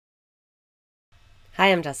Hi,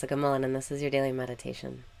 I'm Jessica Mullen, and this is your daily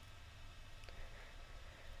meditation.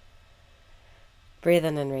 Breathe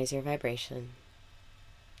in and raise your vibration.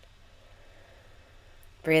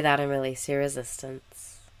 Breathe out and release your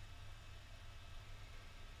resistance.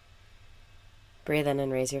 Breathe in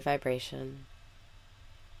and raise your vibration.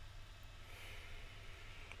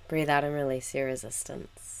 Breathe out and release your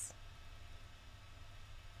resistance.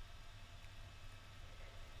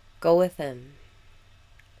 Go within.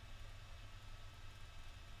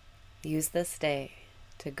 Use this day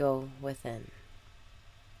to go within.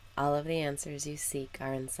 All of the answers you seek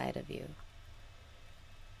are inside of you.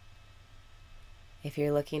 If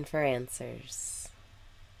you're looking for answers,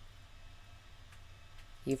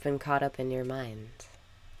 you've been caught up in your mind.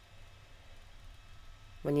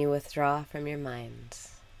 When you withdraw from your mind,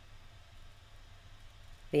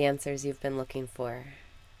 the answers you've been looking for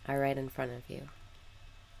are right in front of you.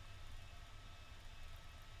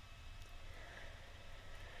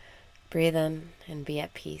 Breathe in and be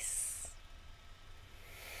at peace.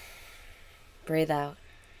 Breathe out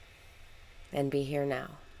and be here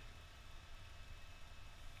now.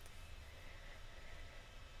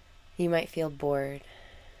 You might feel bored.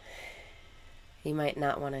 You might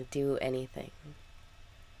not want to do anything.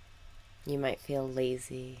 You might feel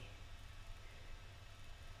lazy.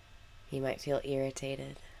 You might feel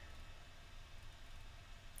irritated.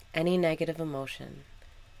 Any negative emotion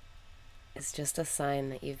is just a sign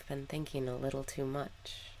that you've been thinking a little too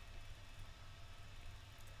much.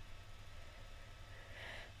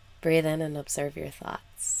 Breathe in and observe your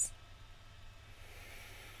thoughts.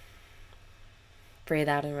 Breathe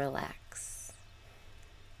out and relax.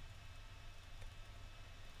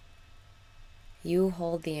 You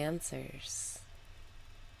hold the answers.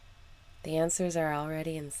 The answers are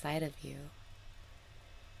already inside of you.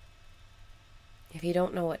 If you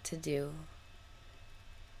don't know what to do,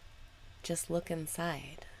 just look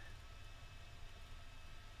inside.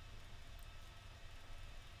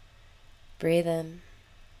 Breathe in.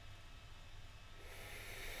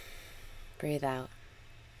 Breathe out.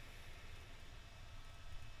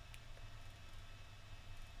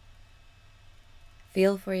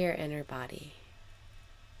 Feel for your inner body.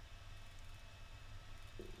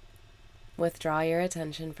 Withdraw your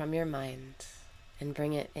attention from your mind and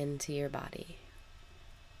bring it into your body.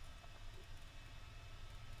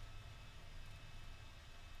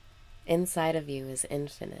 Inside of you is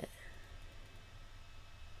infinite.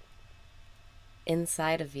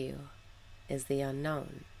 Inside of you is the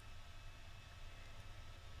unknown.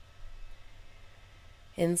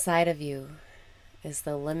 Inside of you is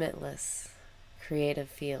the limitless creative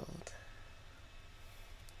field.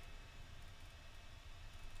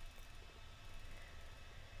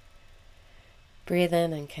 Breathe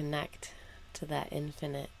in and connect to that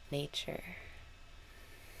infinite nature.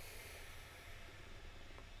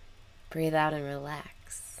 Breathe out and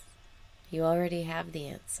relax. You already have the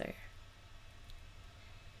answer.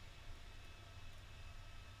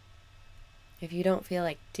 If you don't feel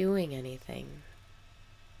like doing anything,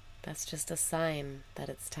 that's just a sign that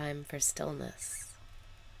it's time for stillness.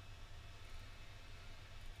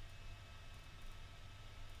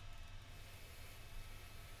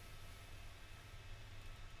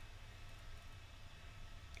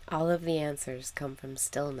 All of the answers come from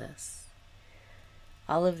stillness.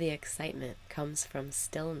 All of the excitement comes from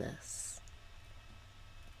stillness.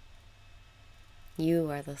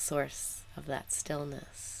 You are the source of that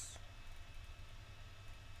stillness.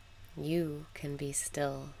 You can be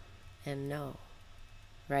still and know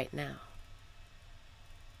right now.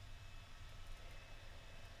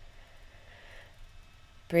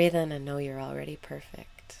 Breathe in and know you're already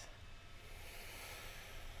perfect.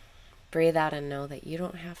 Breathe out and know that you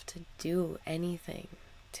don't have to do anything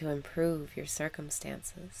to improve your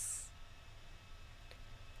circumstances.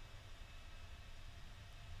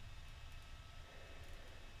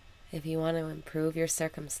 If you want to improve your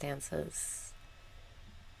circumstances,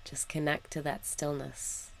 just connect to that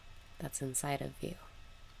stillness that's inside of you.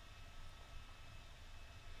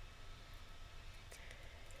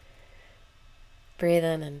 Breathe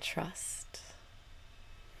in and trust.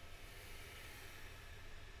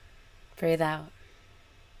 Breathe out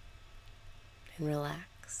and relax.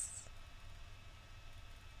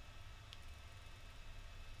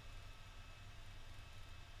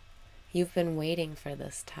 You've been waiting for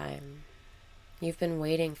this time. You've been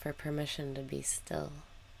waiting for permission to be still.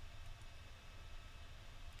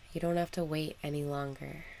 You don't have to wait any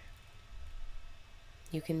longer.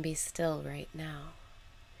 You can be still right now.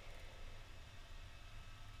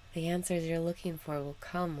 The answers you're looking for will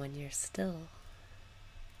come when you're still.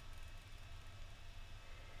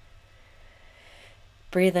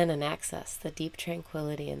 Breathe in and access the deep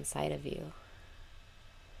tranquility inside of you.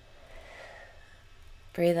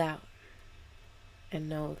 Breathe out and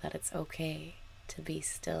know that it's okay to be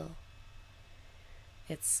still.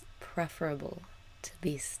 It's preferable to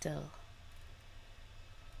be still.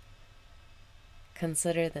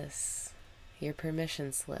 Consider this your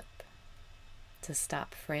permission slip to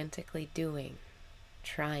stop frantically doing,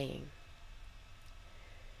 trying,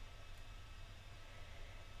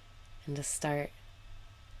 and to start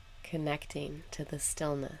connecting to the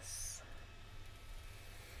stillness.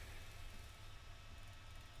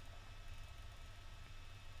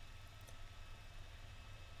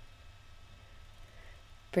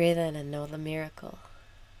 Breathe in and know the miracle.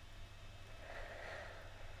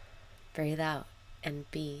 Breathe out and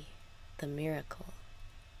be the miracle.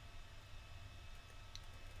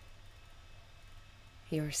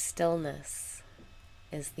 Your stillness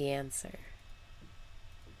is the answer.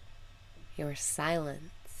 Your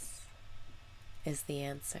silence is the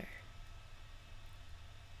answer.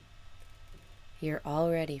 You're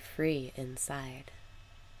already free inside.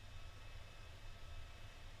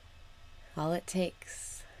 All it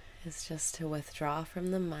takes is just to withdraw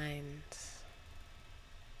from the mind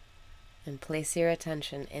and place your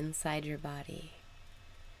attention inside your body,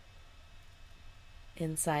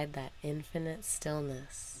 inside that infinite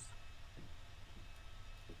stillness,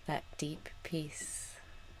 that deep peace.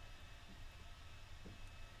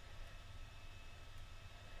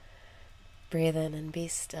 Breathe in and be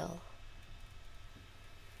still.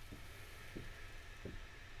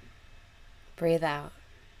 Breathe out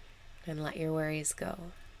and let your worries go.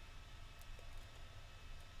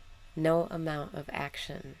 No amount of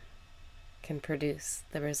action can produce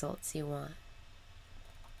the results you want.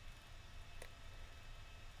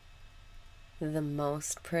 The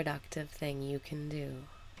most productive thing you can do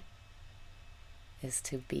is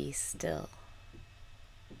to be still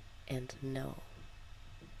and know.